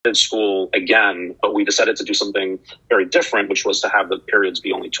school again, but we decided to do something very different, which was to have the periods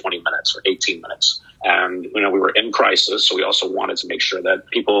be only 20 minutes or 18 minutes. And, we were in crisis, so we also wanted to make sure that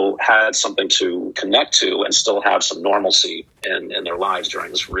people had something to connect to and still have some normalcy in their lives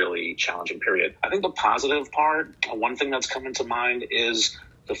during this really challenging period. I think the positive part, one thing that's come into mind is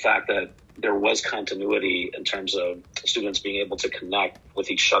the fact that there was continuity in terms of students being able to connect with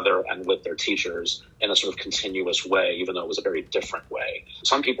each other and with their teachers in a sort of continuous way, even though it was a very different way.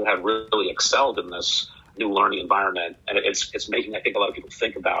 Some people have really excelled in this new learning environment, and it's making, I think, a lot of people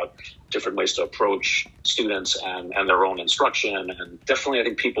think about different ways to approach students and their own instruction. And definitely, I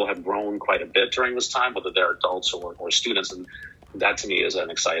think people have grown quite a bit during this time, whether they're adults or students. And that, to me, is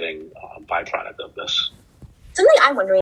an exciting byproduct of this. Something I'm wondering